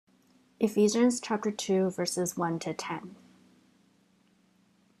Ephesians chapter 2, verses 1 to 10.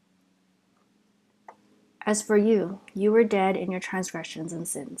 As for you, you were dead in your transgressions and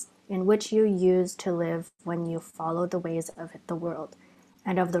sins, in which you used to live when you followed the ways of the world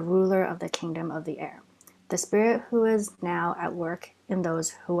and of the ruler of the kingdom of the air, the spirit who is now at work in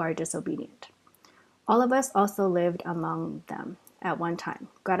those who are disobedient. All of us also lived among them at one time,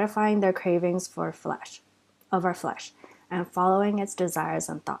 gratifying their cravings for our flesh, and following its desires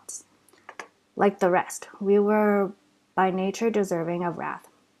and thoughts. Like the rest, we were by nature deserving of wrath,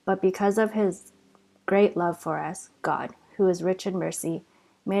 but because of his great love for us, God, who is rich in mercy,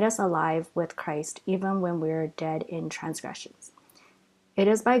 made us alive with Christ even when we were dead in transgressions. It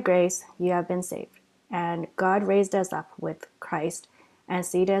is by grace you have been saved, and God raised us up with Christ and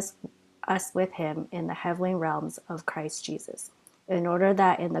seated us with him in the heavenly realms of Christ Jesus, in order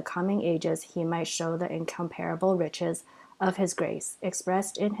that in the coming ages he might show the incomparable riches of his grace,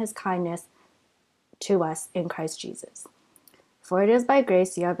 expressed in his kindness to us in Christ Jesus. For it is by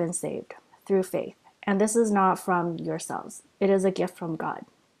grace you have been saved, through faith, and this is not from yourselves. It is a gift from God,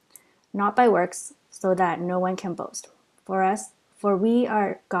 not by works, so that no one can boast. For we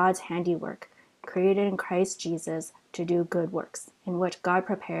are God's handiwork, created in Christ Jesus to do good works, in which God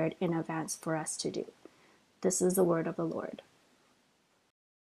prepared in advance for us to do. This is the word of the Lord.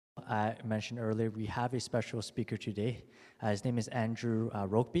 I mentioned earlier, we have a special speaker today. His name is Andrew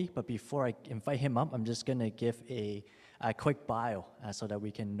Rokeby, but before I invite him up, I'm just going to give a quick bio so that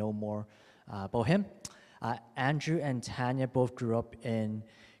we can know more about him. Andrew and Tanya both grew up in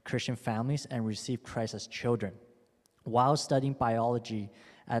Christian families and received Christ as children. While studying biology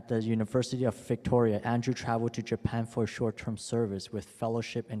at the University of Victoria, Andrew traveled to Japan for a short-term service with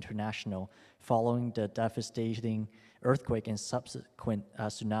Fellowship International following the devastating earthquake and subsequent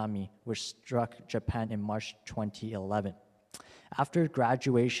tsunami which struck Japan in March 2011. After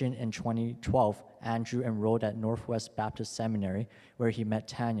graduation in 2012, Andrew enrolled at Northwest Baptist Seminary, where he met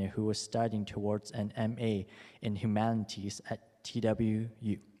Tanya, who was studying towards an MA in Humanities at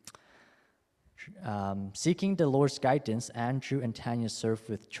TWU. Seeking the Lord's guidance, Andrew and Tanya served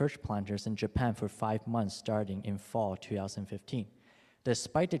with church planters in Japan for 5 months starting in fall 2015.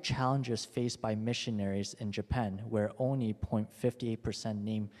 Despite the challenges faced by missionaries in Japan, where only 0.58%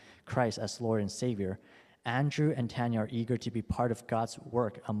 name Christ as Lord and Savior, Andrew and Tanya are eager to be part of God's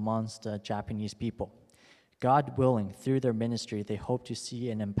work amongst the Japanese people. God willing, through their ministry, they hope to see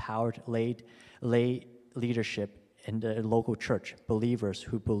an empowered lay leadership in the local church, believers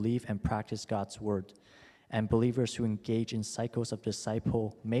who believe and practice God's word, and believers who engage in cycles of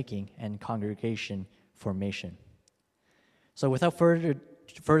disciple-making and congregation formation. So without further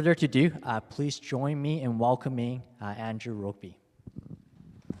ado, please join me in welcoming Andrew Rokeby.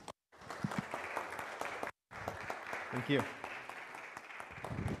 Thank you.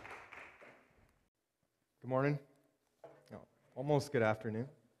 Good morning. No, almost good afternoon.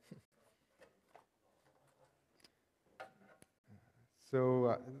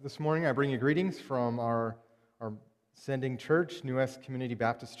 So this morning I bring you greetings from our sending church, New West Community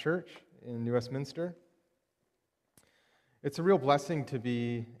Baptist Church in New Westminster. It's a real blessing to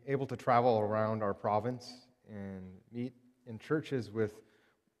be able to travel around our province and meet in churches with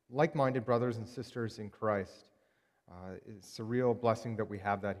like-minded brothers and sisters in Christ. It's a real blessing that we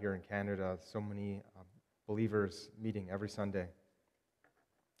have that here in Canada, so many believers meeting every Sunday.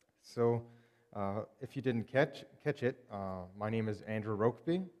 So if you didn't catch it, my name is Andrew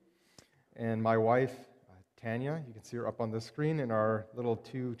Rokeby, and my wife, Tanya, you can see her up on the screen, and our little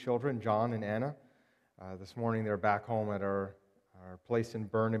 2 children, John and Anna. This morning they're back home at our place in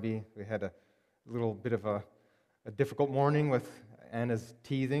Burnaby. We had a little bit of a difficult morning with Anna's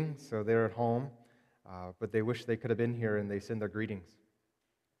teething, so they're at home. But they wish they could have been here, and they send their greetings.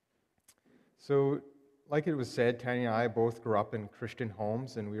 So, like it was said, Tanya and I both grew up in Christian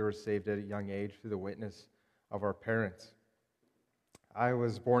homes, and we were saved at a young age through the witness of our parents. I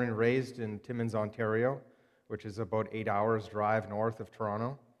was born and raised in Timmins, Ontario, which is about 8 hours drive north of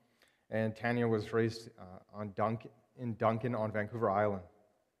Toronto, and Tanya was raised in Duncan on Vancouver Island.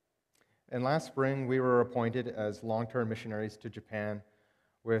 And last spring, we were appointed as long-term missionaries to Japan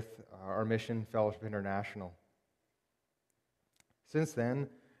with our mission, Fellowship International. Since then,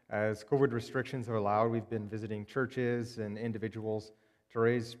 as COVID restrictions have allowed, we've been visiting churches and individuals to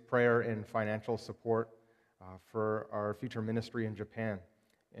raise prayer and financial support for our future ministry in Japan.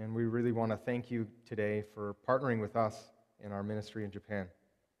 And we really want to thank you today for partnering with us in our ministry in Japan.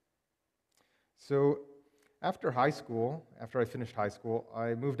 So after I finished high school,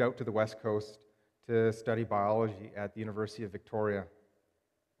 I moved out to the West Coast to study biology at the University of Victoria.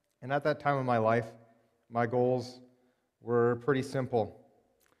 And at that time in my life, my goals were pretty simple.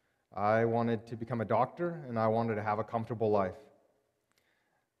 I wanted to become a doctor, and I wanted to have a comfortable life.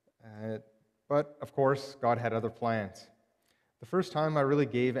 But, of course, God had other plans. The first time I really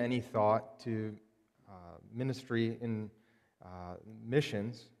gave any thought to ministry in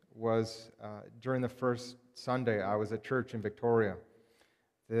missions was during the first Sunday I was at church in Victoria.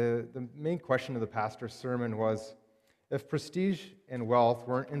 The main question of the pastor's sermon was, if prestige and wealth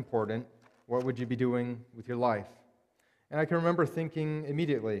weren't important, what would you be doing with your life? And I can remember thinking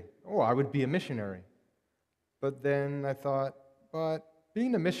immediately, I would be a missionary. But then I thought, but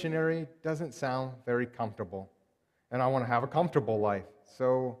being a missionary doesn't sound very comfortable. And I want to have a comfortable life,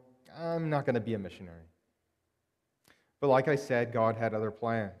 so I'm not going to be a missionary. But like I said, God had other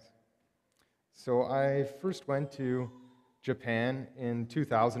plans. So I first went to Japan in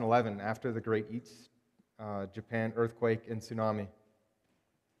 2011 after the Great East Japan earthquake and tsunami.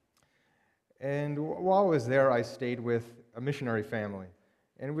 And while I was there, I stayed with a missionary family.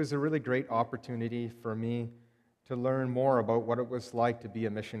 And it was a really great opportunity for me to learn more about what it was like to be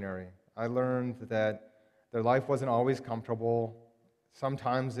a missionary. I learned that their life wasn't always comfortable.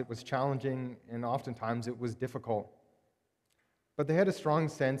 Sometimes it was challenging, and oftentimes it was difficult. But they had a strong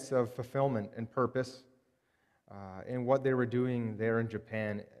sense of fulfillment and purpose in what they were doing there in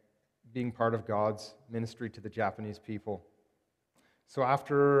Japan, being part of God's ministry to the Japanese people. So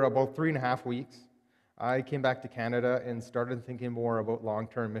after about 3.5 weeks, I came back to Canada and started thinking more about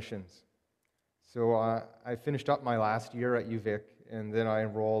long-term missions. So I finished up my last year at UVic, and then I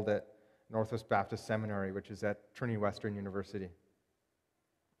enrolled at Northwest Baptist Seminary, which is at Trinity Western University.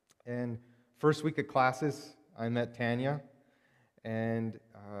 And first week of classes, I met Tanya, and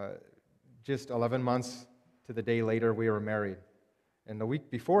just 11 months to the day later, we were married. And the week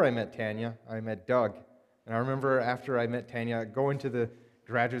before I met Tanya, I met Doug. And I remember after I met Tanya, going to the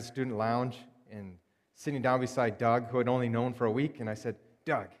graduate student lounge and sitting down beside Doug, who I'd only known for a week, and I said,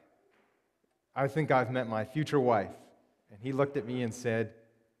 Doug, I think I've met my future wife. And he looked at me and said,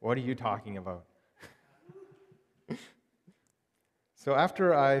 what are you talking about? So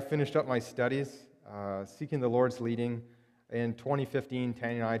after I finished up my studies, seeking the Lord's leading, in 2015,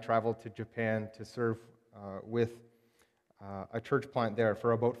 Tanya and I traveled to Japan to serve with a church plant there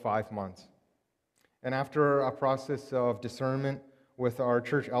for about 5 months. And after a process of discernment with our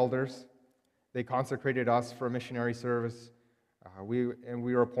church elders, they consecrated us for a missionary service. We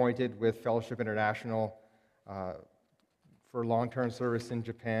were appointed with Fellowship International for long-term service in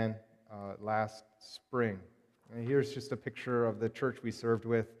Japan last spring. And here's just a picture of the church we served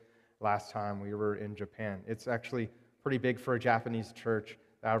with last time we were in Japan. It's actually pretty big for a Japanese church.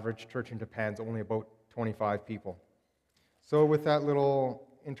 The average church in Japan is only about 25 people. So with that little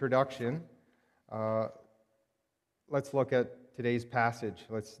introduction, let's look at today's passage.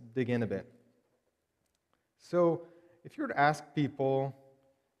 Let's dig in a bit. So if you were to ask people,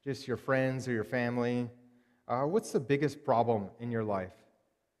 just your friends or your family, what's the biggest problem in your life?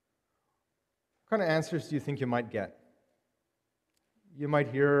 What kind of answers do you think you might get? You might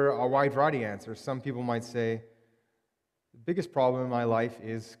hear a wide variety of answers. Some people might say, the biggest problem in my life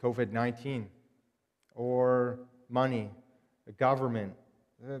is COVID-19, or money, the government,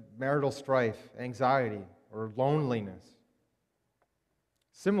 marital strife, anxiety, or loneliness.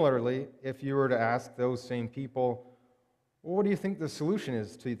 Similarly, if you were to ask those same people, well, what do you think the solution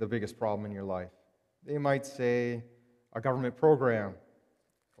is to the biggest problem in your life? They might say a government program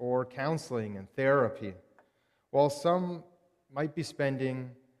or counseling and therapy, while some might be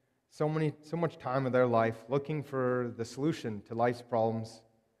spending so much time of their life looking for the solution to life's problems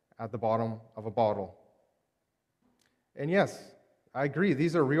at the bottom of a bottle. And yes, I agree,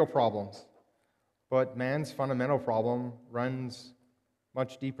 these are real problems, but man's fundamental problem runs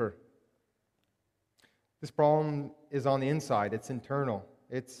much deeper. This problem is on the inside, it's internal,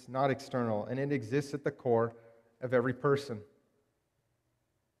 it's not external, and it exists at the core of every person.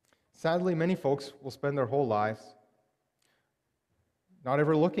 Sadly, many folks will spend their whole lives not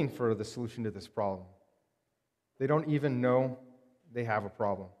ever looking for the solution to this problem. They don't even know they have a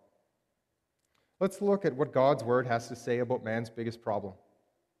problem. Let's look at what God's Word has to say about man's biggest problem.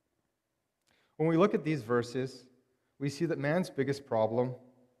 When we look at these verses, we see that man's biggest problem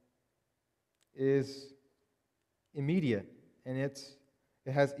is immediate, and it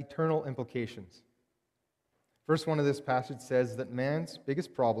has eternal implications. Verse 1 of this passage says that man's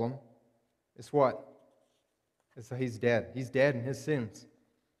biggest problem is what? It's that he's dead. He's dead in his sins.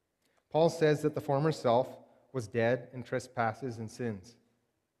 Paul says that the former self was dead in trespasses and sins.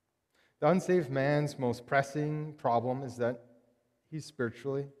 The unsaved man's most pressing problem is that he's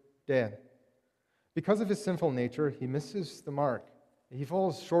spiritually dead. Because of his sinful nature, he misses the mark. He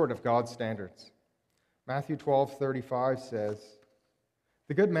falls short of God's standards. Matthew 12:35 says,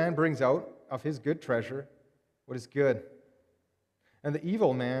 The good man brings out of his good treasure what is good, and the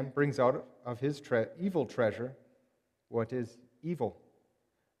evil man brings out of his evil treasure what is evil.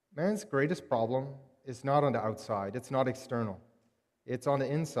 Man's greatest problem is not on the outside, it's not external. It's on the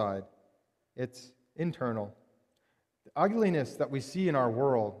inside, it's internal. The ugliness that we see in our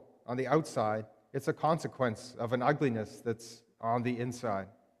world on the outside, it's a consequence of an ugliness that's on the inside.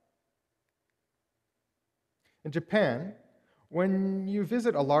 In Japan, when you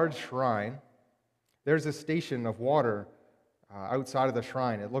visit a large shrine, there's a station of water outside of the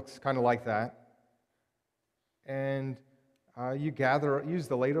shrine. It looks kind of like that. And you use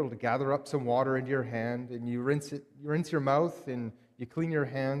the ladle to gather up some water into your hand, and you rinse your mouth, and you clean your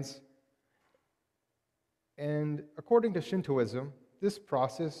hands. And according to Shintoism, this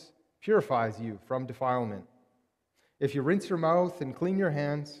process purifies you from defilement. If you rinse your mouth and clean your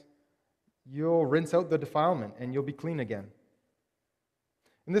hands, you'll rinse out the defilement and you'll be clean again.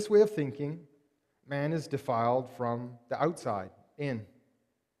 In this way of thinking, man is defiled from the outside in.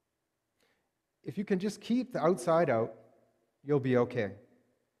 If you can just keep the outside out, you'll be okay.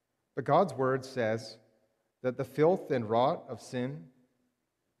 But God's word says that the filth and rot of sin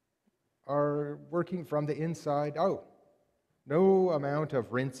are working from the inside out. No amount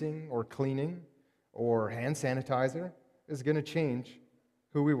of rinsing or cleaning or hand sanitizer is going to change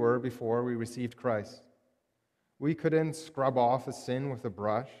who we were before we received Christ. We couldn't scrub off a sin with a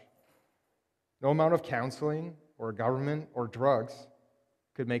brush. No amount of counseling or government or drugs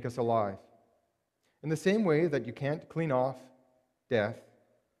could make us alive. In the same way that you can't clean off death,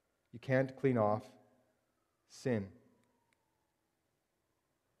 you can't clean off sin.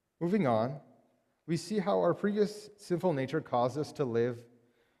 Moving on, we see how our previous sinful nature caused us to live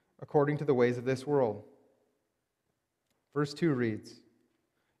according to the ways of this world. Verse 2 reads,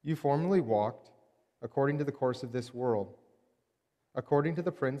 "You formerly walked according to the course of this world, according to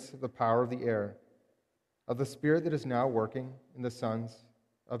the prince of the power of the air, of the spirit that is now working in the sons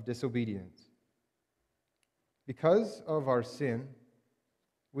of disobedience." Because of our sin,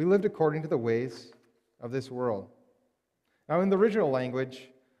 we lived according to the ways of this world. Now, in the original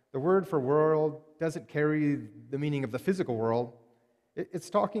language, the word for world doesn't carry the meaning of the physical world. It's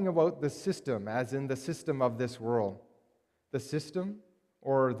talking about the system, as in the system of this world. The system,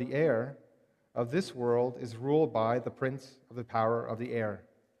 or the air, of this world is ruled by the prince of the power of the air,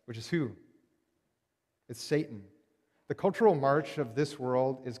 which is who? It's Satan. The cultural march of this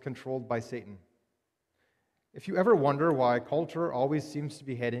world is controlled by Satan. If you ever wonder why culture always seems to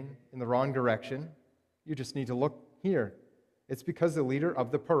be heading in the wrong direction, you just need to look here. It's because the leader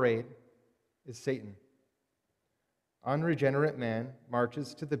of the parade is Satan. Unregenerate man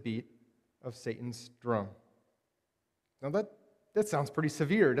marches to the beat of Satan's drum. Now that sounds pretty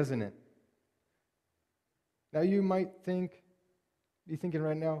severe, doesn't it? Now you might be thinking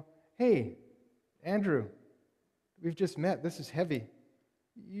right now, "Hey, Andrew, we've just met. This is heavy."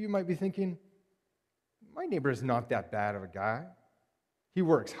 You might be thinking, "My neighbor is not that bad of a guy. He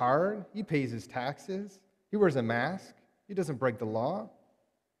works hard. He pays his taxes. He wears a mask. He doesn't break the law."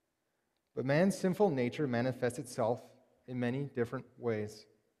 But man's sinful nature manifests itself in many different ways.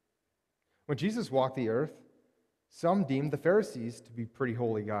 When Jesus walked the earth, some deemed the Pharisees to be pretty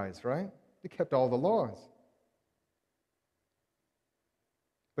holy guys, right? They kept all the laws.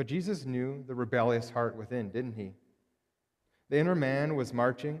 But Jesus knew the rebellious heart within, didn't he? The inner man was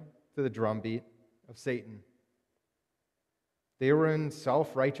marching to the drumbeat of Satan. They were in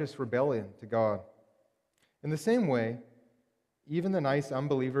self-righteous rebellion to God. In the same way, even the nice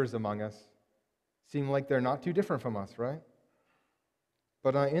unbelievers among us seem like they're not too different from us, right?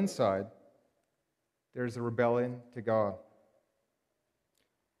 But on the inside, there's a rebellion to God.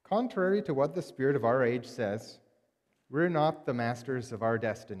 Contrary to what the spirit of our age says, we're not the masters of our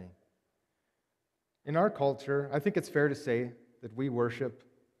destiny. In our culture, I think it's fair to say that we worship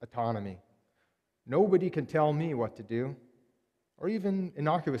autonomy. Nobody can tell me what to do, or even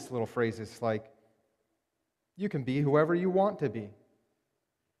innocuous little phrases like, "You can be whoever you want to be."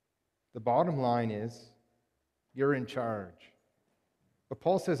 The bottom line is, you're in charge. But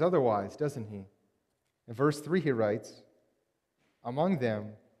Paul says otherwise, doesn't he? In verse 3 he writes, "Among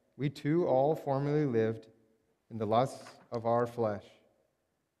them we too all formerly lived in the lusts of our flesh,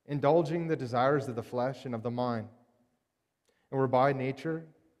 indulging the desires of the flesh and of the mind, and were by nature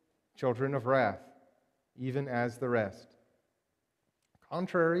children of wrath, even as the rest."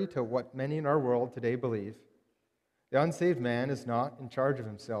 Contrary to what many in our world today believe, the unsaved man is not in charge of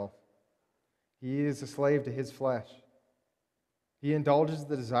himself. He is a slave to his flesh. He indulges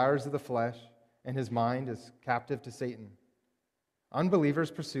the desires of the flesh, and his mind is captive to Satan.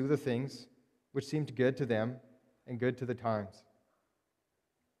 Unbelievers pursue the things which seemed good to them and good to the times.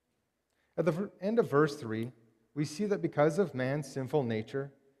 At the end of verse 3, we see that because of man's sinful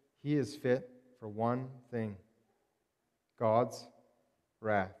nature, he is fit for one thing: God's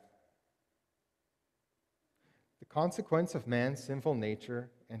wrath. The consequence of man's sinful nature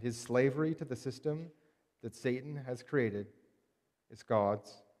and his slavery to the system that Satan has created is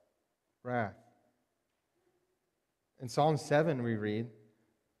God's wrath. In Psalm 7, we read,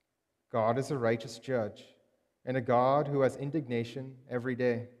 God is a righteous judge and a God who has indignation every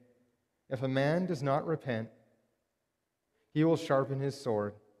day. If a man does not repent, he will sharpen his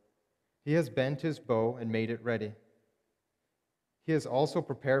sword. He has bent his bow and made it ready. He has also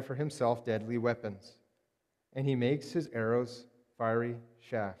prepared for himself deadly weapons, and he makes his arrows fiery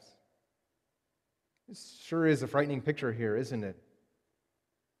shafts. This sure is a frightening picture here, isn't it?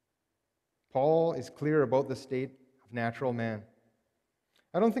 Paul is clear about the state of natural man.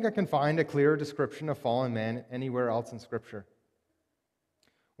 I don't think I can find a clearer description of fallen man anywhere else in Scripture.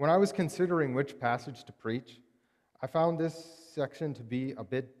 When I was considering which passage to preach, I found this section to be a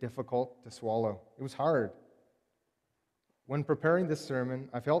bit difficult to swallow. It was hard. When preparing this sermon,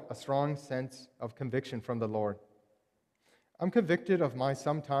 I felt a strong sense of conviction from the Lord. I'm convicted of my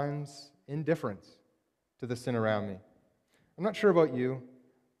sometimes indifference to the sin around me. I'm not sure about you,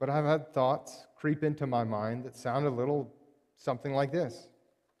 but I've had thoughts creep into my mind that sound a little something like this.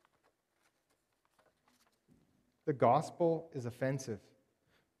 The gospel is offensive.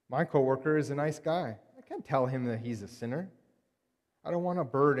 My coworker is a nice guy. I can't tell him that he's a sinner. I don't want to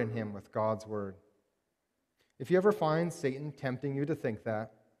burden him with God's word. If you ever find Satan tempting you to think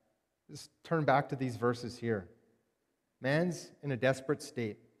that, just turn back to these verses here. Man's in a desperate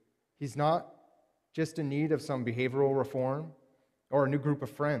state. He's not just in need of some behavioral reform or a new group of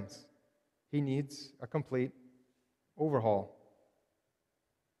friends. He needs a complete overhaul.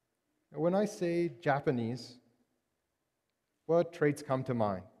 When I say Japanese, what traits come to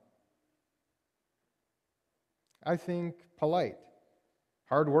mind? I think polite,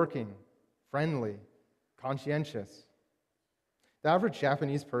 hardworking, friendly, conscientious. The average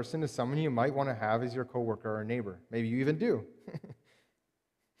Japanese person is someone you might want to have as your coworker or neighbor. Maybe you even do.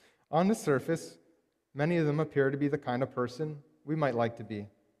 On the surface, many of them appear to be the kind of person we might like to be.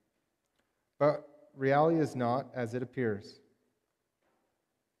 But reality is not as it appears.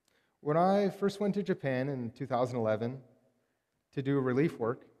 When I first went to Japan in 2011 to do relief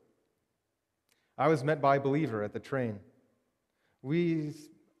work, I was met by a believer at the train. We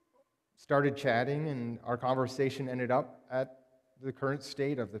started chatting, and our conversation ended up at the current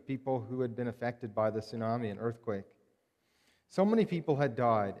state of the people who had been affected by the tsunami and earthquake. So many people had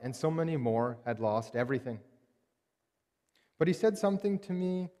died, and so many more had lost everything. But he said something to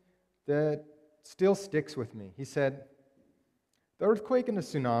me that still sticks with me. He said, the earthquake and the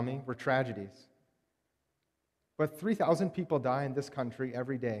tsunami were tragedies, but 3,000 people die in this country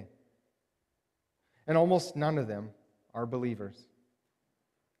every day, and almost none of them are believers.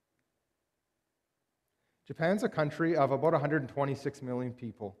 Japan's a country of about 126 million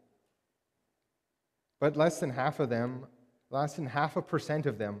people, but less than half a percent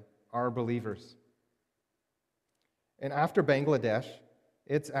of them are believers. And after Bangladesh,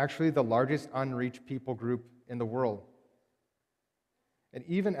 it's actually the largest unreached people group in the world. And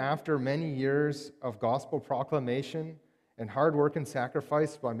even after many years of gospel proclamation and hard work and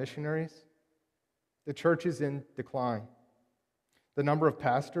sacrifice by missionaries, the church is in decline. The number of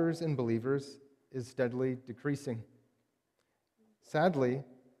pastors and believers is steadily decreasing. Sadly,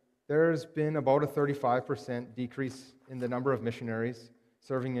 there's been about a 35% decrease in the number of missionaries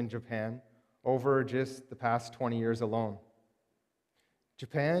serving in Japan over just the past 20 years alone.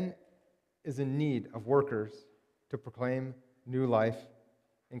 Japan is in need of workers to proclaim new life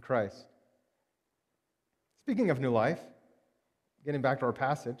in Christ. Speaking of new life, getting back to our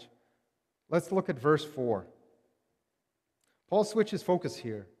passage, let's look at verse 4. Paul switches focus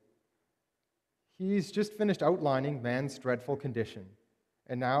here. He's just finished outlining man's dreadful condition,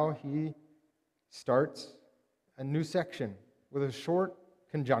 and now he starts a new section with a short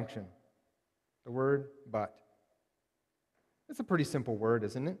conjunction, the word but. It's a pretty simple word,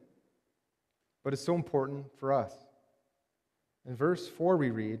 isn't it? But it's so important for us. In verse 4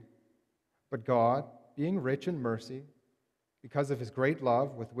 we read, but God, being rich in mercy, because of his great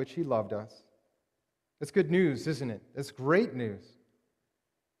love with which he loved us. It's good news, isn't it? It's great news.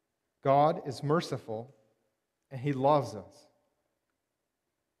 God is merciful, and he loves us.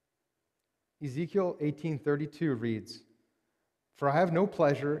 Ezekiel 18:32 reads, for I have no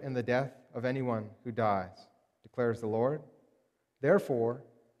pleasure in the death of anyone who dies, declares the Lord. Therefore,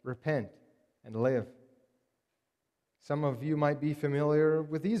 repent and live. Some of you might be familiar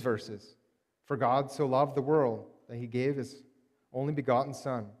with these verses. For God so loved the world that he gave his only begotten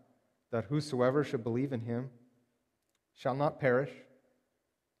Son, that whosoever should believe in him shall not perish,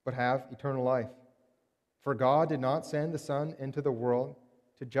 but have eternal life. For God did not send the Son into the world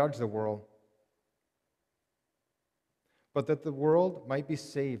to judge the world, but that the world might be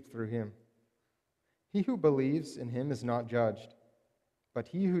saved through him. He who believes in him is not judged, but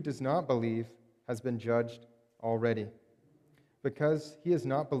he who does not believe has been judged already, because he has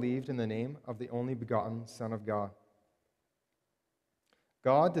not believed in the name of the only begotten Son of God.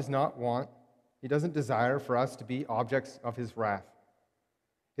 God he doesn't desire for us to be objects of his wrath.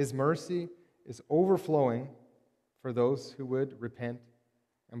 His mercy is overflowing for those who would repent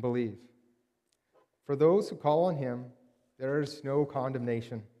and believe. For those who call on him, there is no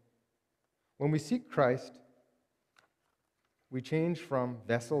condemnation. When we seek Christ, we change from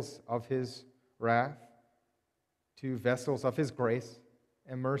vessels of his wrath to vessels of his grace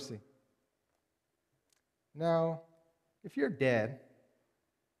and mercy. Now, if you're dead,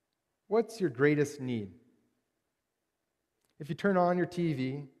 what's your greatest need? If you turn on your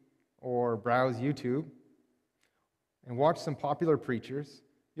TV or browse YouTube and watch some popular preachers,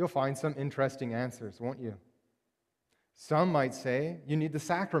 you'll find some interesting answers, won't you? Some might say you need the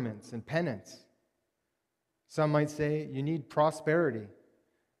sacraments and penance. Some might say you need prosperity.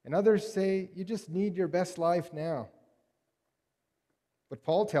 And others say you just need your best life now. But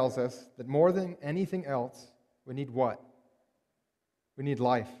Paul tells us that more than anything else, we need what? We need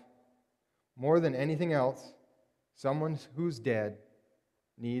life. More than anything else, someone who's dead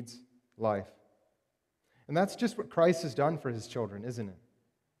needs life. And that's just what Christ has done for his children, isn't it?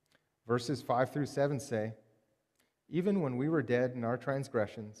 Verses 5 through 7 say, even when we were dead in our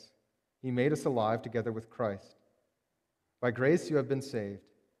transgressions, he made us alive together with Christ. By grace you have been saved,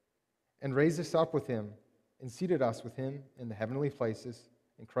 and raised us up with him, and seated us with him in the heavenly places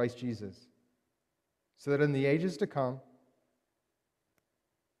in Christ Jesus, so that in the ages to come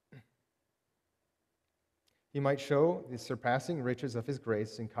he might show the surpassing riches of his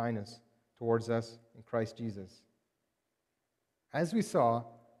grace and kindness towards us in Christ Jesus. As we saw,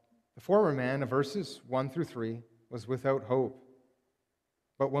 the former man of verses 1 through 3 was without hope.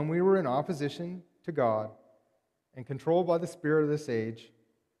 But when we were in opposition to God and controlled by the spirit of this age,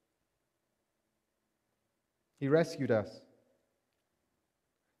 he rescued us.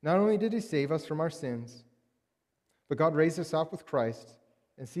 Not only did he save us from our sins, but God raised us up with Christ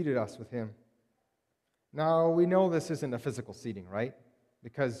and seated us with him. Now, we know this isn't a physical seating, right?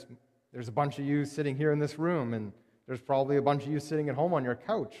 Because there's a bunch of you sitting here in this room, and there's probably a bunch of you sitting at home on your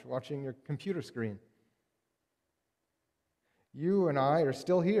couch watching your computer screen. You and I are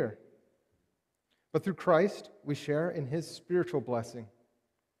still here. But through Christ, we share in his spiritual blessing.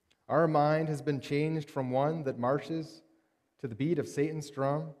 Our mind has been changed from one that marches to the beat of Satan's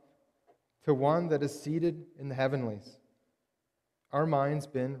drum to one that is seated in the heavenlies. Our mind's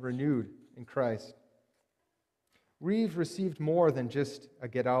been renewed in Christ. We've received more than just a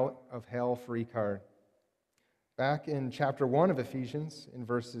get-out-of-hell-free card. Back in chapter 1 of Ephesians, in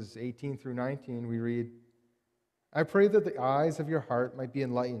verses 18 through 19, we read, I pray that the eyes of your heart might be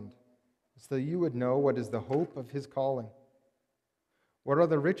enlightened, so that you would know what is the hope of his calling, what are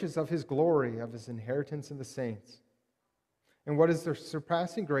the riches of his glory, of his inheritance in the saints, and what is the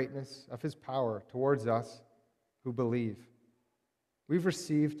surpassing greatness of his power towards us who believe. We've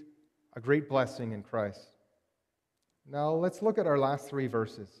received a great blessing in Christ. Now let's look at our last three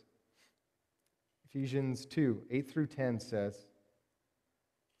verses. Ephesians 2, 8 through 10 says,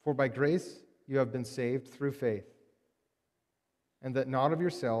 For by grace you have been saved through faith, and that not of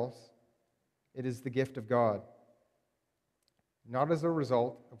yourselves, it is the gift of God, not as a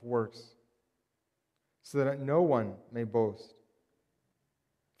result of works, so that no one may boast.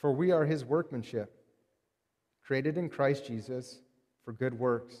 For we are his workmanship, created in Christ Jesus for good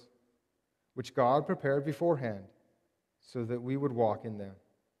works, which God prepared beforehand, so that we would walk in them.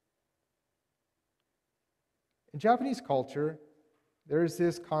 In Japanese culture, there's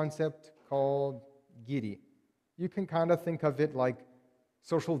this concept called giri. You can kind of think of it like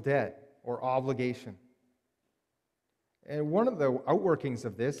social debt or obligation. And one of the outworkings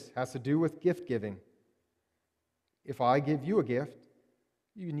of this has to do with gift giving. If I give you a gift,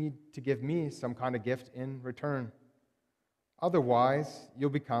 you need to give me some kind of gift in return. Otherwise, you'll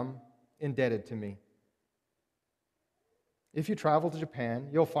become indebted to me. If you travel to Japan,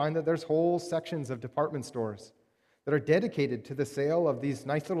 you'll find that there's whole sections of department stores that are dedicated to the sale of these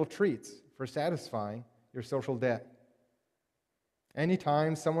nice little treats for satisfying your social debt.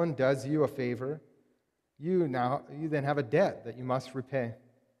 Anytime someone does you a favor, you then have a debt that you must repay.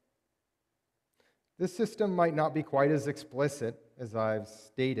 This system might not be quite as explicit as I've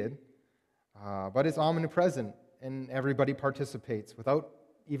stated, but it's omnipresent and everybody participates without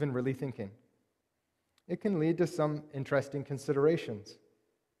even really thinking. It can lead to some interesting considerations.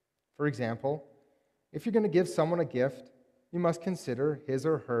 For example, if you're going to give someone a gift, you must consider his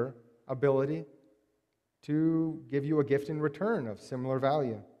or her ability to give you a gift in return of similar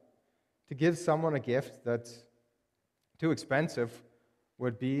value. To give someone a gift that's too expensive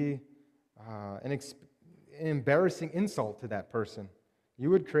would be an embarrassing insult to that person. You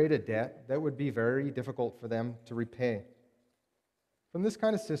would create a debt that would be very difficult for them to repay. From this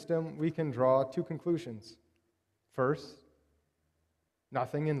kind of system, we can draw two conclusions. First,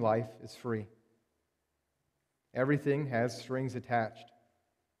 nothing in life is free. Everything has strings attached.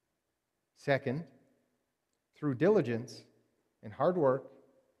 Second, through diligence and hard work,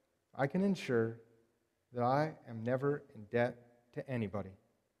 I can ensure that I am never in debt to anybody.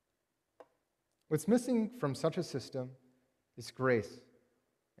 What's missing from such a system is grace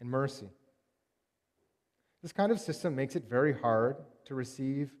and mercy. This kind of system makes it very hard to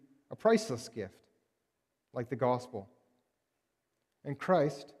receive a priceless gift like the gospel. In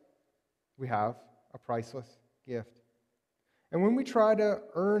Christ, we have a priceless gift. And when we try to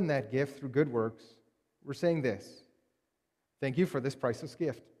earn that gift through good works, we're saying this: thank you for this priceless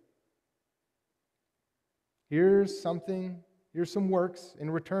gift. Here's some works in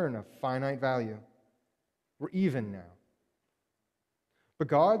return of finite value. We're even now. But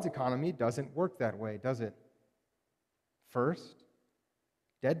God's economy doesn't work that way, does it? First,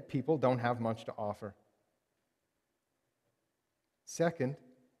 dead people don't have much to offer. Second,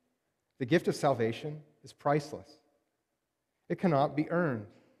 the gift of salvation is priceless. It cannot be earned.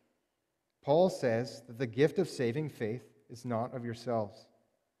 Paul says that the gift of saving faith is not of yourselves.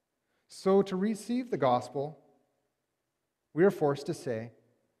 So to receive the gospel, we are forced to say,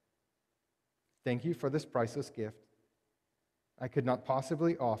 thank you for this priceless gift. I could not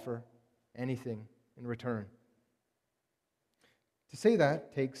possibly offer anything in return. To say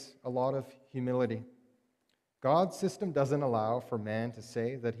that takes a lot of humility. God's system doesn't allow for man to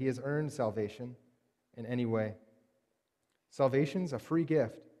say that he has earned salvation in any way. Salvation's a free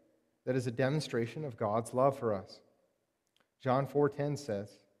gift that is a demonstration of God's love for us. John 4:10 says,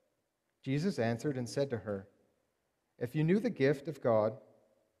 Jesus answered and said to her, if you knew the gift of God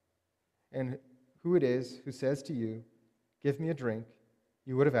and who it is who says to you, give me a drink,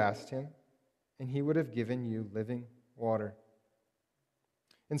 you would have asked him, and he would have given you living water.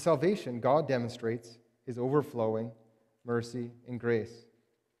 In salvation, God demonstrates his overflowing mercy and grace.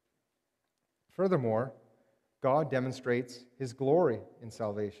 Furthermore, God demonstrates his glory in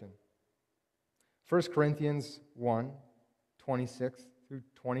salvation. 1 Corinthians 1:26 through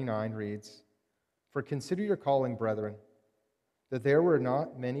 29 reads, for consider your calling, brethren, that there were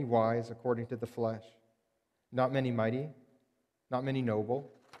not many wise according to the flesh, not many mighty, not many noble,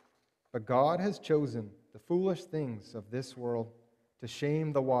 but God has chosen the foolish things of this world to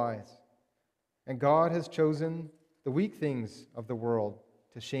shame the wise. And God has chosen the weak things of the world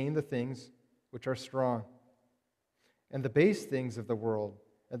to shame the things which are strong. And the base things of the world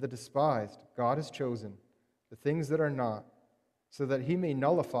and the despised God has chosen, the things that are not, so that he may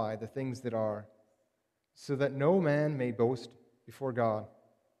nullify the things that are, so that no man may boast before God.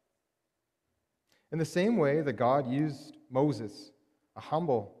 In the same way that God used Moses, a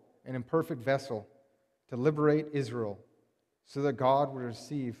humble and imperfect vessel, to liberate Israel, so that God would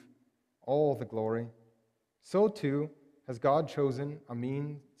receive all the glory, so too has God chosen a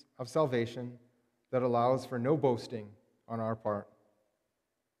means of salvation that allows for no boasting on our part.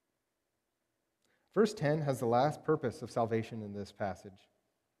 Verse 10 has the last purpose of salvation in this passage.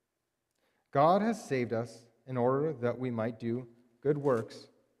 God has saved us in order that we might do good works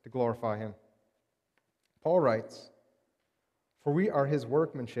to glorify him. Paul writes, for we are his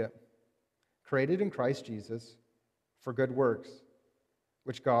workmanship, created in Christ Jesus for good works,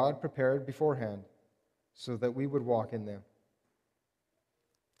 which God prepared beforehand so that we would walk in them.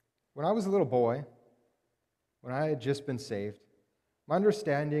 When I was a little boy, when I had just been saved, my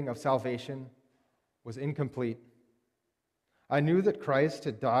understanding of salvation was incomplete. I knew that Christ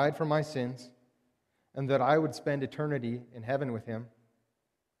had died for my sins and that I would spend eternity in heaven with him,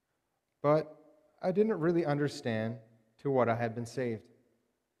 but I didn't really understand to what I had been saved.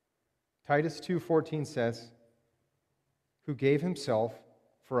 Titus 2:14 says, who gave himself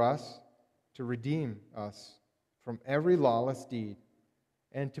for us to redeem us from every lawless deed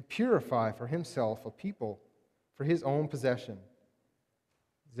and to purify for himself a people for his own possession,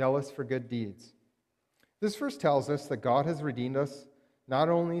 zealous for good deeds. This verse tells us that God has redeemed us not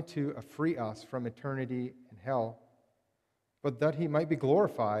only to free us from eternity in hell, but that he might be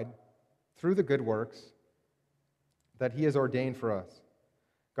glorified through the good works that he has ordained for us.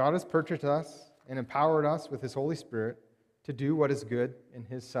 God has purchased us and empowered us with his Holy Spirit to do what is good in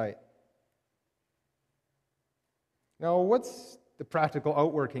His sight. Now, what's the practical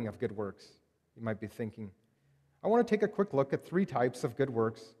outworking of good works? You might be thinking. I want to take a quick look at 3 types of good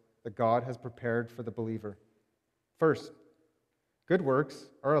works that God has prepared for the believer. First, good works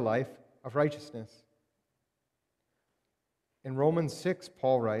are a life of righteousness. In Romans 6,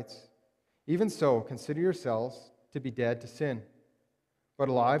 Paul writes, "Even so, consider yourselves to be dead to sin, but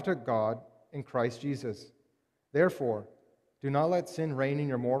alive to God in Christ Jesus. Therefore, do not let sin reign in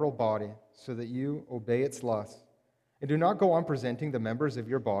your mortal body so that you obey its lusts. And do not go on presenting the members of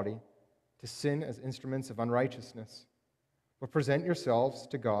your body to sin as instruments of unrighteousness, but present yourselves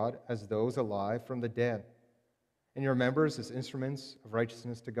to God as those alive from the dead, and your members as instruments of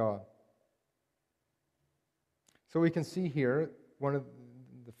righteousness to God." So we can see here one of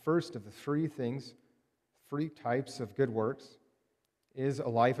the first of the 3 types of good works is a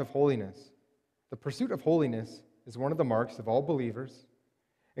life of holiness. The pursuit of holiness is one of the marks of all believers,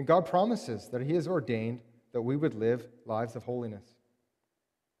 and God promises that He has ordained that we would live lives of holiness.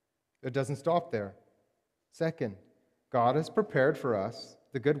 It doesn't stop there. Second, God has prepared for us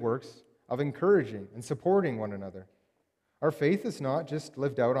the good works of encouraging and supporting one another. Our faith is not just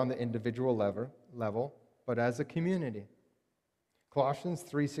lived out on the individual level, but as a community. Colossians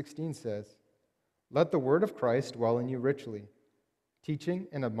 3:16 says, "Let the word of Christ dwell in you richly, teaching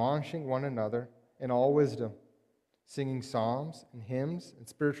and admonishing one another in all wisdom, singing psalms and hymns and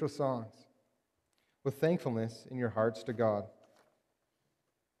spiritual songs, with thankfulness in your hearts to God."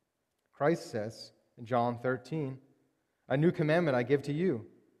 Christ says in John 13, "A new commandment I give to you,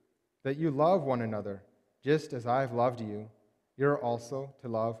 that you love one another, just as I have loved you, you are also to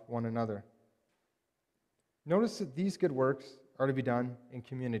love one another." Notice that these good works are to be done in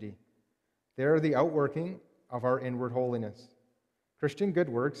community. They are the outworking of our inward holiness. Christian good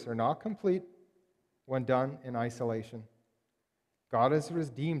works are not complete when done in isolation. God has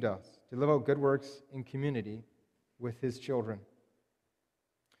redeemed us to live out good works in community with His children.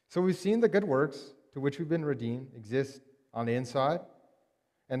 So we've seen the good works to which we've been redeemed exist on the inside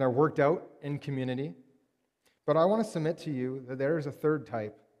and are worked out in community. But I want to submit to you that there is a 3rd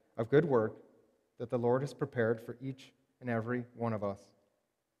type of good work that the Lord has prepared for each and every one of us.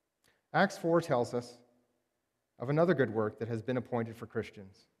 Acts 4 tells us of another good work that has been appointed for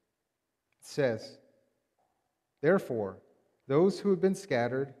Christians. It says, "Therefore, those who have been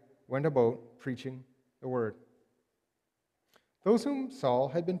scattered went about preaching the word." Those whom Saul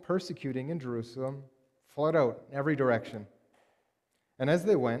had been persecuting in Jerusalem fled out in every direction. And as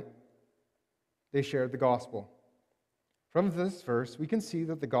they went, they shared the gospel. From this verse, we can see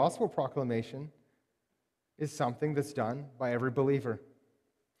that the gospel proclamation is something that's done by every believer.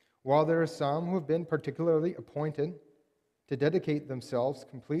 While there are some who have been particularly appointed to dedicate themselves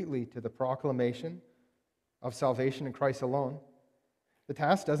completely to the proclamation of salvation in Christ alone, the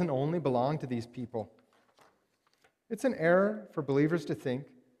task doesn't only belong to these people. It's an error for believers to think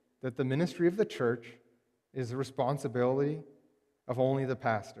that the ministry of the church is the responsibility of only the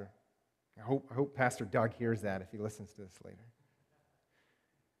pastor. I hope Pastor Doug hears that if he listens to this later.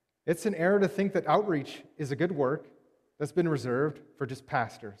 It's an error to think that outreach is a good work that's been reserved for just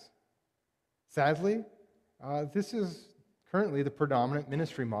pastors. Sadly, this is currently the predominant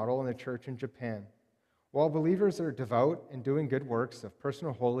ministry model in the church in Japan. While believers are devout in doing good works of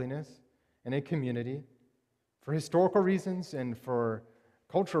personal holiness and in community, for historical reasons and for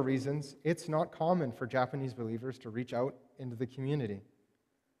cultural reasons, it's not common for Japanese believers to reach out into the community.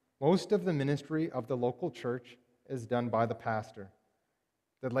 Most of the ministry of the local church is done by the pastor.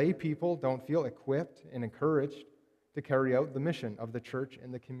 The lay people don't feel equipped and encouraged to carry out the mission of the church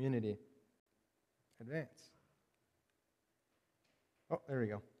in the community. Advance. Oh, there we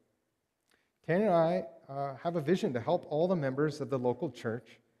go. Tan and I have a vision to help all the members of the local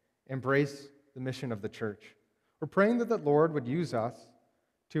church embrace the mission of the church. We're praying that the Lord would use us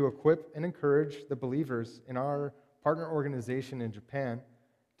to equip and encourage the believers in our partner organization in Japan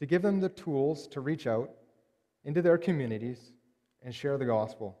to give them the tools to reach out into their communities and share the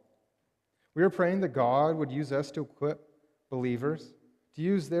gospel. We are praying that God would use us to equip believers to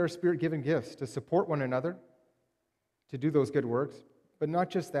use their Spirit-given gifts to support one another, to do those good works, but not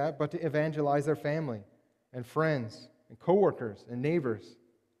just that, but to evangelize their family and friends and coworkers and neighbors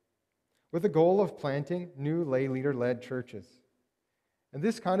with the goal of planting new lay leader-led churches. And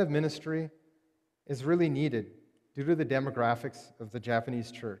this kind of ministry is really needed due to the demographics of the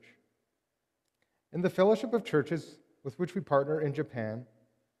Japanese church. In the fellowship of churches with which we partner in Japan,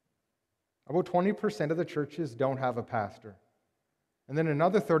 about 20% of the churches don't have a pastor. And then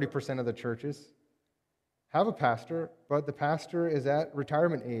another 30% of the churches have a pastor, but the pastor is at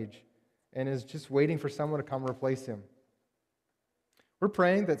retirement age and is just waiting for someone to come replace him. We're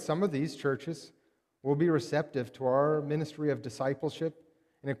praying that some of these churches will be receptive to our ministry of discipleship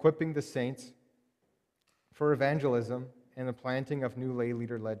and equipping the saints for evangelism and the planting of new lay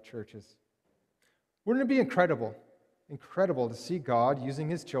leader-led churches. Wouldn't it be incredible to see God using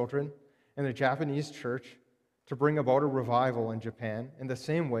his children in the Japanese church to bring about a revival in Japan in the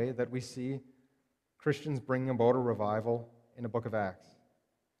same way that we see Christians bringing about a revival in the book of Acts?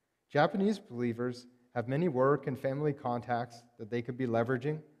 Japanese believers have many work and family contacts that they could be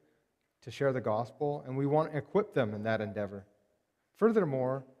leveraging to share the gospel, and we want to equip them in that endeavor.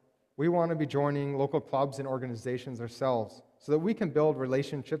 Furthermore, we want to be joining local clubs and organizations ourselves so that we can build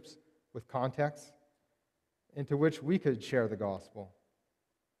relationships with contacts into which we could share the gospel.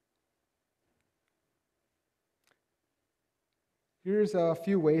 Here's a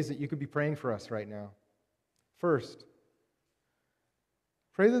few ways that you could be praying for us right now. First,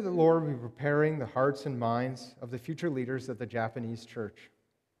 pray that the Lord will be preparing the hearts and minds of the future leaders of the Japanese church.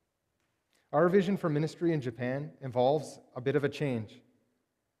 Our vision for ministry in Japan involves a bit of a change.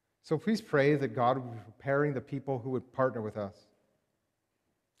 So please pray that God will be preparing the people who would partner with us.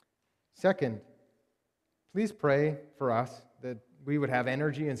 Second, please pray for us that we would have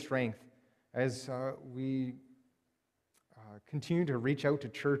energy and strength as we continue to reach out to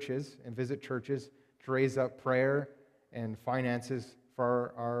churches and visit churches to raise up prayer and finances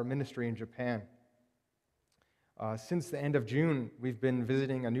for our ministry in Japan. Since the end of June, we've been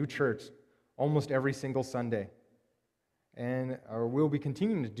visiting a new church almost every single Sunday. And we'll be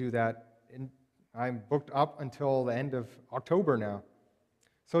continuing to do that. I'm booked up until the end of October now.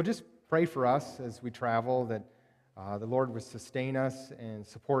 So just pray for us as we travel that the Lord would sustain us and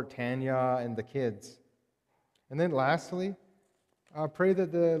support Tanya and the kids. And then lastly, pray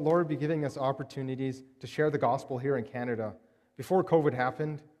that the Lord be giving us opportunities to share the gospel here in Canada. Before COVID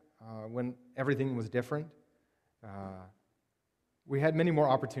happened, when everything was different, we had many more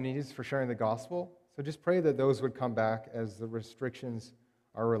opportunities for sharing the gospel. So just pray that those would come back as the restrictions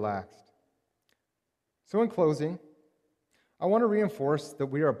are relaxed. So in closing, I want to reinforce that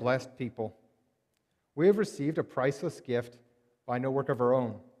we are a blessed people. We have received a priceless gift by no work of our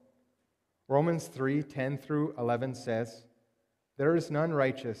own. Romans 3:10 through 11 says, "There is none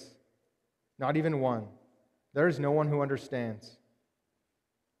righteous, not even one. There is no one who understands.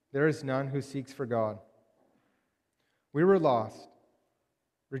 There is none who seeks for God. We were lost,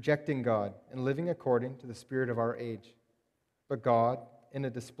 rejecting God and living according to the spirit of our age. But God, in a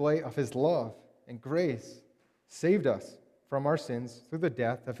display of his love and grace, saved us from our sins through the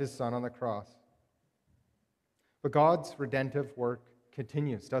death of his Son on the cross." But God's redemptive work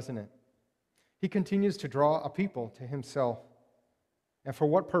continues, doesn't it? He continues to draw a people to himself. And for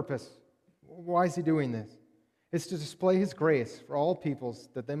what purpose? Why is he doing this? It's to display his grace for all peoples,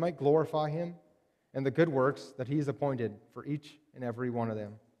 that they might glorify him and the good works that he has appointed for each and every one of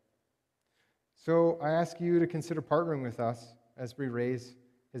them. So I ask you to consider partnering with us as we raise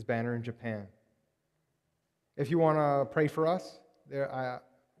his banner in Japan. If you want to pray for us,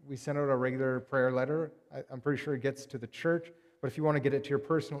 we send out a regular prayer letter. I'm pretty sure it gets to the church, but if you want to get it to your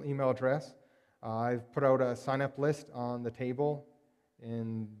personal email address, I've put out a sign-up list on the table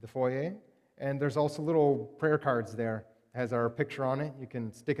in the foyer, and there's also little prayer cards there. It has our picture on it. You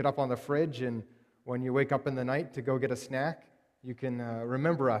can stick it up on the fridge, and when you wake up in the night to go get a snack, you can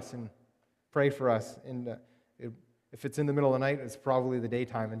remember us and pray for us. And if it's in the middle of the night, it's probably the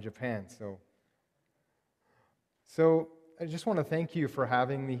daytime in Japan. So I just want to thank you for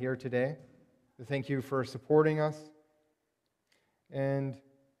having me here today. Thank you for supporting us. And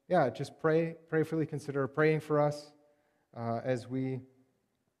yeah, just prayerfully consider praying for us as we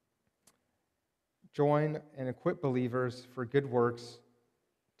join and equip believers for good works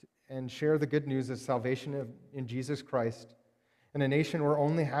and share the good news of salvation in Jesus Christ in a nation where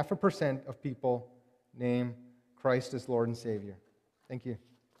only 0.5% of people name Christ as Lord and Savior. Thank you.